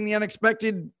expecting the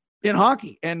unexpected in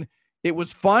hockey. And it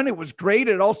was fun. It was great.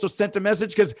 It also sent a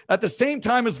message because at the same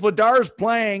time as Vladar's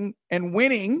playing and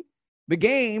winning the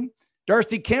game,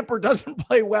 Darcy Kemper doesn't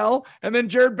play well. And then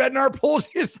Jared Bednar pulls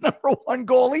his number one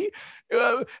goalie,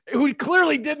 who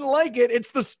clearly didn't like it. It's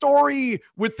the story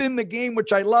within the game,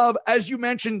 which I love. As you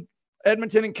mentioned,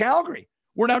 Edmonton and Calgary.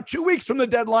 We're now 2 weeks from the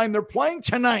deadline. They're playing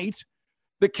tonight.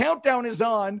 The countdown is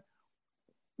on.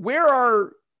 Where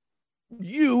are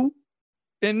you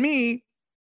and me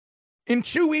in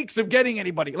 2 weeks of getting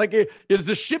anybody? Like, is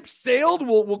the ship sailed?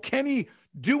 Will Kenny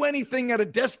do anything out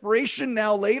of desperation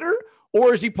now later?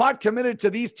 Or is he pot committed to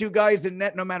these two guys in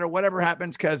net no matter whatever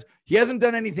happens? Because he hasn't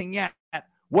done anything yet.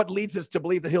 What leads us to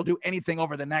believe that he'll do anything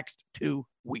over the next 2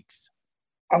 weeks?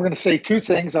 I'm going to say two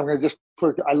things. I'm going to just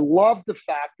put, I love the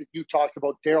fact that you talked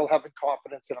about Daryl having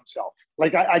confidence in himself.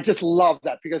 Like, I just love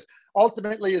that, because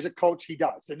ultimately as a coach, he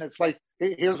does. And it's like,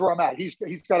 here's where I'm at. He's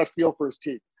got a feel for his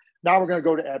team. Now we're going to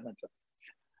go to Edmonton.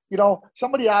 You know,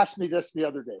 somebody asked me this the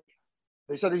other day.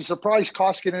 They said, are you surprised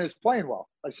Koskinen is playing well?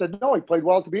 I said, no, he played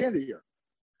well at the beginning of the year.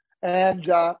 And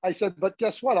I said, but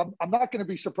guess what? I'm not going to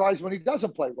be surprised when he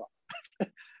doesn't play well.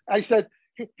 I said,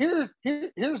 here's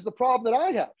the problem that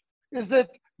I have, is that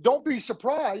don't be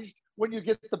surprised when you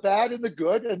get the bad and the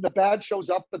good, and the bad shows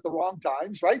up at the wrong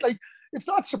times, right? Like, it's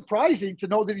not surprising to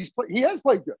know that he has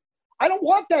played good. I don't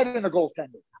want that in a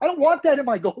goaltending. I don't want that in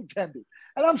my goaltending.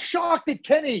 And I'm shocked that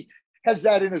Kenny has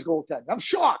that in his goaltending. I'm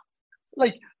shocked.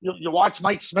 Like, you watch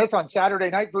Mike Smith on Saturday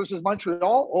night versus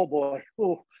Montreal. Oh boy.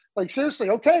 Oh, like, seriously.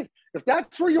 Okay. If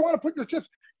that's where you want to put your chips,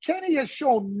 Kenny has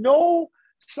shown no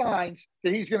signs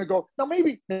that he's going to go. Now,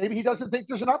 maybe he doesn't think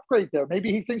there's an upgrade there.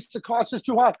 Maybe he thinks the cost is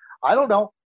too high. I don't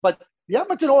know. But the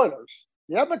Edmonton Oilers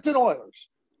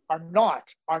are not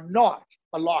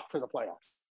a lock for the playoffs.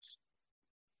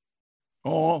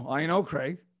 Oh, I know,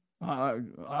 Craig.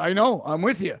 I know. I'm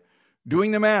with you.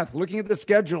 Doing the math, looking at the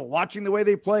schedule, watching the way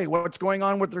they play, what's going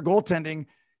on with their goaltending.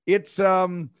 It's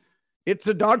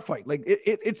a dogfight. Like,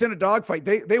 it's in a dogfight.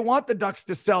 They want the Ducks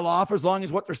to sell off as long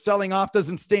as what they're selling off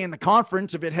doesn't stay in the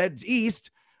conference. If it heads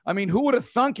east, I mean, who would have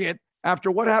thunk it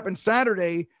after what happened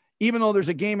Saturday? Even though there's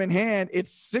a game in hand,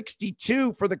 it's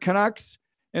 62 for the Canucks,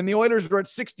 and the Oilers are at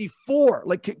 64.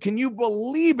 Like, can you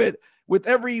believe it? With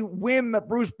every win that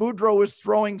Bruce Boudreau is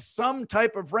throwing some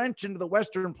type of wrench into the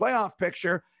Western playoff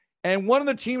picture. And one of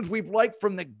the teams we've liked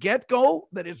from the get-go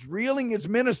that is reeling is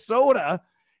Minnesota.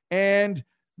 And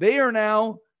they are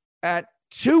now at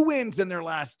 2 wins in their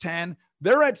last 10.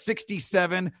 They're at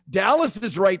 67. Dallas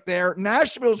is right there.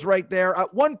 Nashville's right there.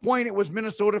 At one point, it was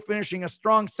Minnesota finishing a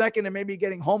strong second and maybe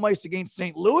getting home ice against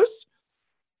St. Louis.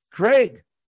 Craig,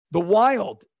 the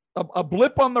Wild, a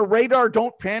blip on the radar,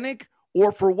 don't panic.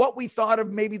 Or for what we thought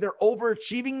of maybe their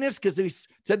overachieving because they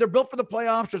said they're built for the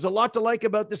playoffs. There's a lot to like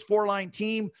about this 4-line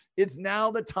team. It's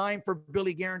now the time for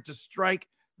Billy Guerin to strike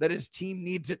that his team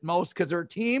needs it most, because they're a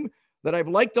team that I've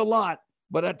liked a lot.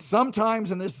 But at some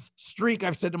times in this streak,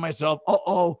 I've said to myself,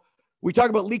 we talk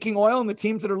about leaking oil and the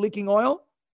teams that are leaking oil.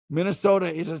 Minnesota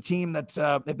is a team that's,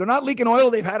 if they're not leaking oil,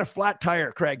 they've had a flat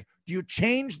tire, Craig. Do you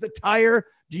change the tire?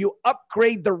 Do you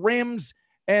upgrade the rims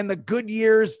and the good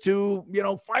years to,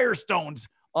 Firestones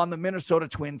on the Minnesota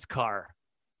Twins car?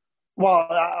 Well,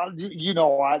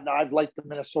 I've liked the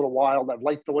Minnesota Wild. I've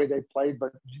liked the way they played,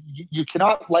 but you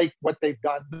cannot like what they've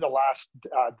done in the last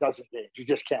dozen games. You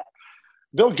just can't.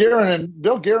 Bill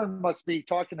Guerin must be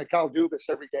talking to Kyle Dubas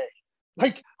every day.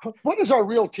 Like, what is our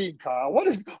real team, Kyle? What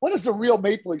is the real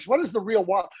Maple Leafs? What is the real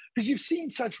Wild? Because you've seen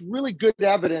such really good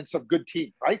evidence of good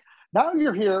team, right? Now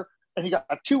you're here. and you got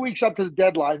 2 weeks up to the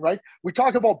deadline, right? We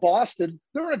talk about Boston.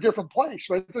 They're in a different place,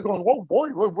 right? They're going, whoa, boy,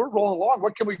 we're rolling along.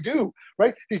 What can we do,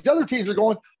 right? These other teams are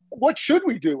going, what should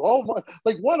we do? Oh,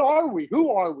 what are we?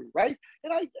 Who are we, right?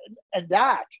 And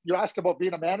that you ask about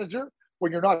being a manager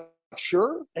when you're not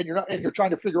sure and you're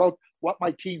trying to figure out what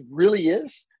my team really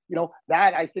is.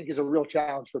 That I think is a real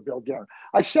challenge for Bill Guerin.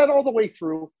 I said all the way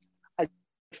through, I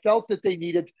felt that they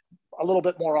needed a little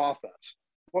bit more offense.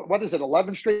 What is it?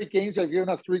 11 straight games I've given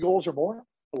up 3 goals or more.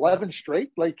 11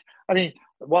 straight.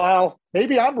 Well,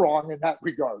 maybe I'm wrong in that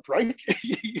regard, right?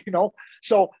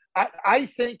 So I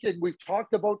think, and we've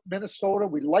talked about Minnesota.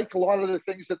 We like a lot of the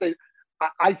things that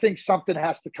I think something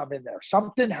has to come in there.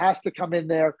 Something has to come in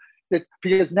there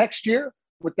because next year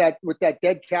with that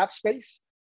dead cap space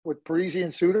with Parise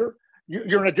and Suter,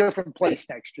 you're in a different place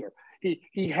next year.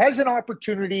 He has an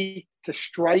opportunity to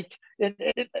strike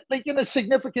in a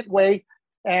significant way.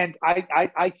 And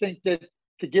I think that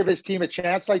to give his team a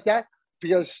chance like that,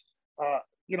 because,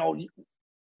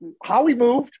 how he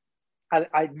moved, I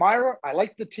admire it. I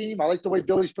like the team. I like the way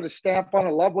Billy's put a stamp on it.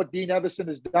 I love what Dean Evison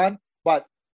has done. But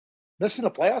missing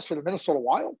the playoffs for the Minnesota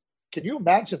Wild, can you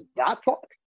imagine that thought?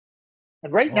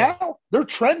 And right now, they're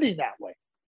trending that way.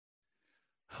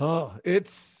 Oh,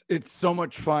 it's so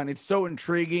much fun. It's so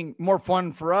intriguing. More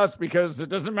fun for us because it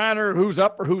doesn't matter who's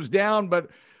up or who's down, but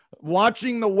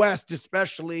watching the West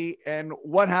especially and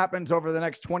what happens over the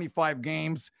next 25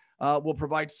 games will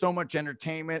provide so much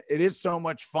entertainment. It is so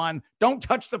much fun. Don't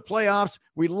touch the playoffs.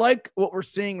 We like what we're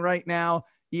seeing right now,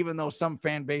 even though some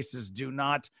fan bases do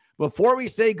not. Before we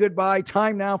say goodbye,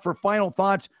 time now for final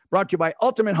thoughts brought to you by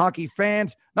Ultimate Hockey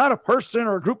Fans. Not a person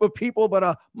or a group of people, but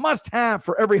a must-have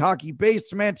for every hockey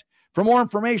basement. For more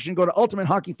information, go to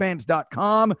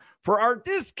ultimatehockeyfans.com. For our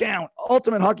discount,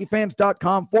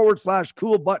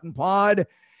 ultimatehockeyfans.com/coolbuttonpod.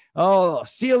 Oh,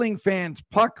 ceiling fans,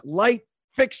 puck, light,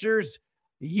 fixtures.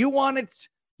 You want it,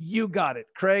 you got it.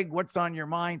 Craig, what's on your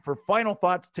mind for final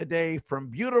thoughts today from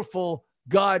beautiful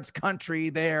God's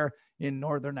country there in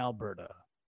northern Alberta?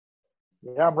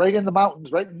 Yeah, I'm right in the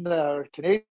mountains, right in the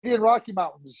Canadian Rocky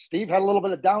Mountains. Steve had a little bit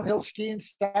of downhill skiing.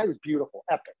 It was beautiful,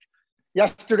 epic.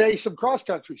 Yesterday, some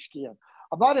cross-country skiing.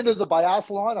 I'm not into the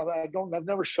biathlon. I've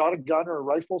never shot a gun or a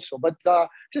rifle, but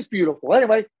just beautiful.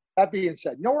 Anyway, that being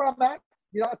said, you know where I'm at?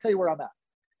 I'll tell you where I'm at.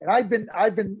 And I've been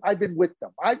with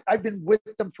them. I've been with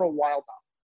them for a while now.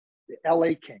 The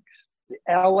LA Kings. The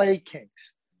LA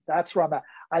Kings. That's where I'm at.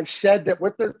 I've said that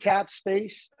with their cap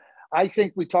space, I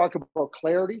think we talk about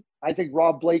clarity. I think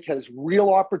Rob Blake has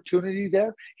real opportunity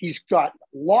there. He's got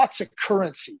lots of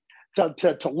currency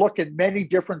to look in many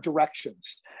different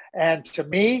directions. And to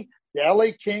me, the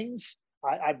LA Kings,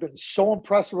 I've been so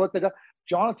impressed with what they've done.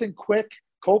 Jonathan Quick,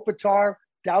 Kopitar,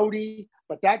 Doughty,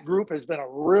 but that group has been a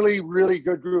really, really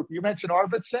good group. You mentioned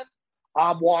Arvidsson.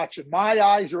 I'm watching. My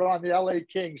eyes are on the LA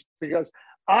Kings because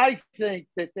I think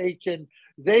that they can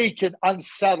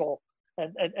unsettle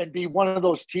and be one of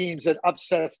those teams that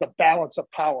upsets the balance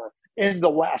of power in the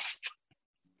West.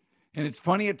 And it's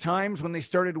funny at times when they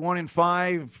started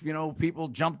 1-5, people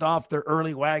jumped off their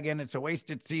early wagon. It's a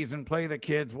wasted season. Play the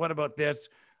kids. What about this?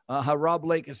 How Rob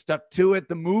Blake has stuck to it.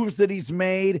 The moves that he's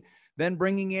made, then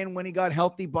bringing in when he got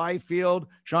healthy Byfield.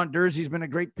 Sean Durzee's been a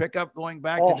great pickup going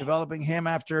back to developing him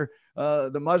after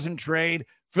the Muzzin trade.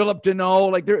 Philip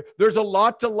Deneau, there's a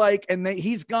lot to like, and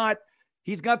he's got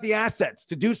the assets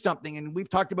to do something. And we've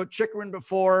talked about Chikrin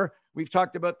before. We've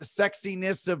talked about the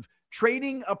sexiness of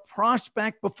trading a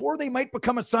prospect before they might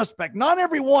become a suspect. Not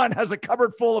everyone has a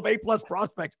cupboard full of A-plus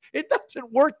prospects. It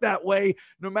doesn't work that way,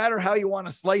 no matter how you want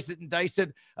to slice it and dice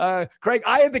it. Craig,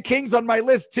 I had the Kings on my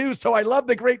list too, so I love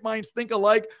the great minds think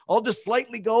alike. I'll just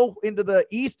slightly go into the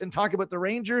East and talk about the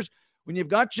Rangers. When you've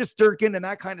got Shesterkin and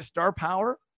that kind of star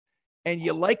power, and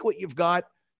you like what you've got,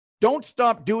 don't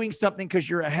stop doing something because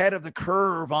you're ahead of the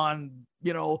curve on,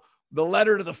 the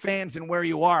letter to the fans and where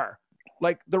you are.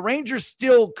 Like the Rangers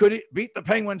still could beat the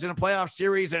Penguins in a playoff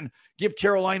series and give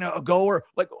Carolina a go. Or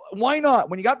why not?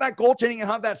 When you got that goaltending and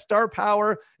have that star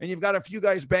power and you've got a few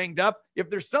guys banged up, if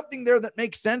there's something there that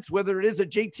makes sense, whether it is a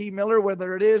JT Miller,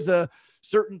 whether it is a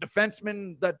certain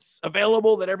defenseman that's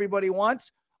available that everybody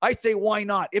wants, I say, why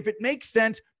not? If it makes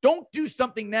sense, don't do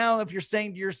something now if you're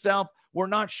saying to yourself, we're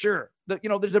not sure.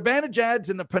 There's advantage ads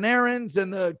and the Panarins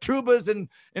and the Trubas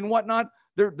and whatnot.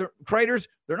 They're Kreiders.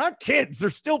 They're not kids. They're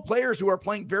still players who are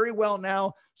playing very well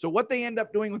now. So what they end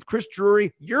up doing with Chris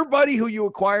Drury, your buddy who you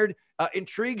acquired,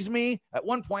 intrigues me. At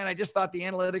one point, I just thought the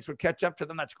analytics would catch up to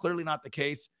them. That's clearly not the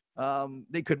case.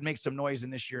 They could make some noise in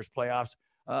this year's playoffs.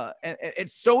 And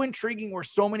it's so intriguing where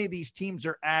so many of these teams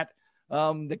are at.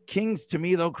 The Kings, to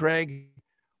me, though, Craig,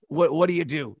 what do you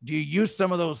do? Do you use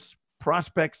some of those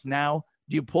prospects now?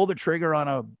 Do you pull the trigger on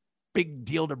a big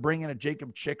deal to bring in a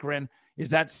Jacob Chychrun? Is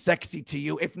that sexy to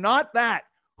you? If not that,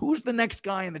 who's the next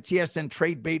guy in the TSN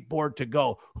trade bait board to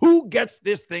go? Who gets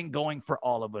this thing going for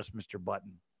all of us, Mr.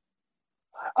 Button?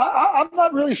 I'm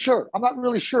not really sure.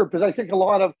 Because I think a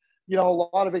lot of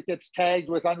it gets tagged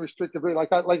with unrestricted rate.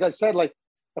 Like I said,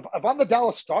 if I'm the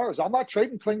Dallas Stars, I'm not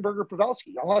trading Klingberg or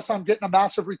Pavelski unless I'm getting a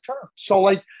massive return.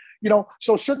 So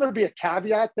so shouldn't there be a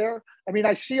caveat there? I mean,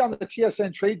 I see on the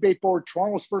TSN trade bait board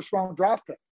Toronto's first round draft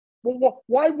pick. Well,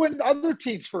 why wouldn't other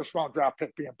teams' first round draft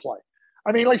pick be in play?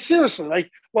 I mean, seriously,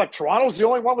 Toronto's the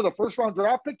only one with a first round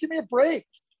draft pick? Give me a break,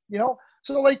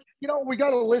 So we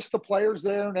got a list of players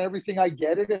there and everything. I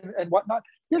get it and whatnot.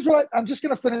 Here's what I'm just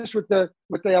going to finish with the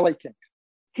LA Kings.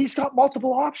 He's got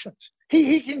multiple options.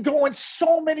 He can go in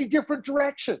so many different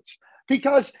directions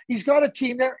because he's got a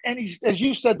team there. And he's, as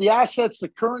you said, the assets, the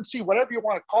currency, whatever you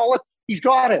want to call it, he's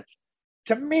got it.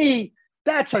 To me,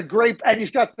 that's a great, and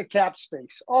he's got the cap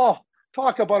space. Oh,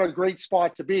 talk about a great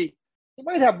spot to be. He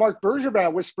might have Marc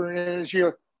Bergevin whispering in his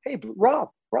ear, hey, Rob,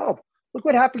 look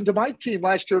what happened to my team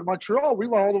last year in Montreal. We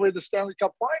went all the way to the Stanley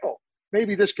Cup final.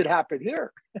 Maybe this could happen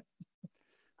here.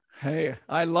 Hey,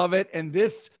 I love it. And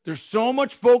there's so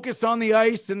much focus on the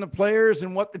ice and the players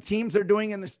and what the teams are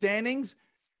doing in the standings,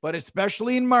 but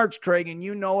especially in March, Craig, and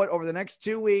you know it, over the next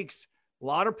 2 weeks, a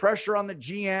lot of pressure on the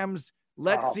GMs.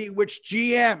 Let's see which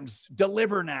GMs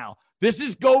deliver now. This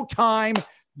is go time.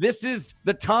 This is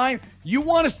the time. You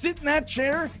want to sit in that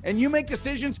chair and you make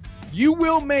decisions. You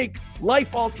will make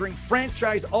life-altering,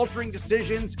 franchise-altering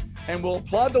decisions, and we'll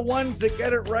applaud the ones that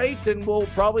get it right, and we'll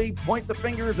probably point the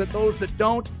fingers at those that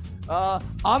don't.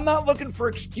 I'm not looking for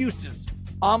excuses.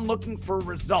 I'm looking for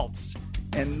results.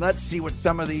 And let's see what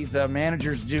some of these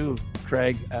managers do,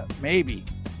 Craig. Maybe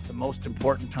the most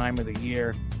important time of the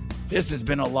year. This has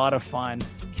been a lot of fun.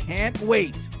 Can't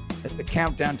wait as the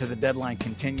countdown to the deadline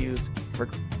continues. For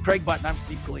Craig Button, I'm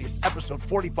Steve Kalias. Episode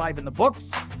 45 in the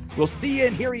books. We'll see you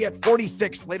and hear you at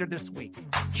 46 later this week.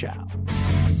 Ciao.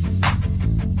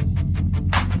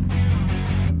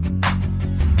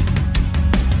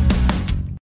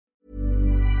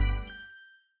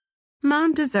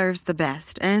 Mom deserves the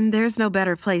best, and there's no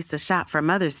better place to shop for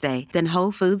Mother's Day than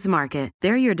Whole Foods Market.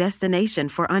 They're your destination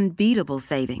for unbeatable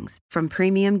savings, from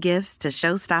premium gifts to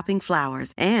show-stopping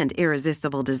flowers and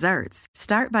irresistible desserts.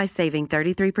 Start by saving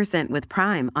 33% with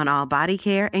Prime on all body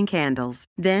care and candles.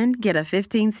 Then get a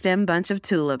 15-stem bunch of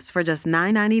tulips for just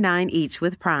 $9.99 each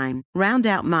with Prime. Round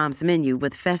out Mom's menu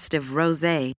with festive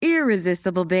rosé,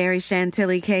 irresistible berry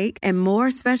chantilly cake, and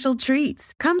more special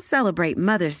treats. Come celebrate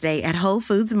Mother's Day at Whole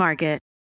Foods Market.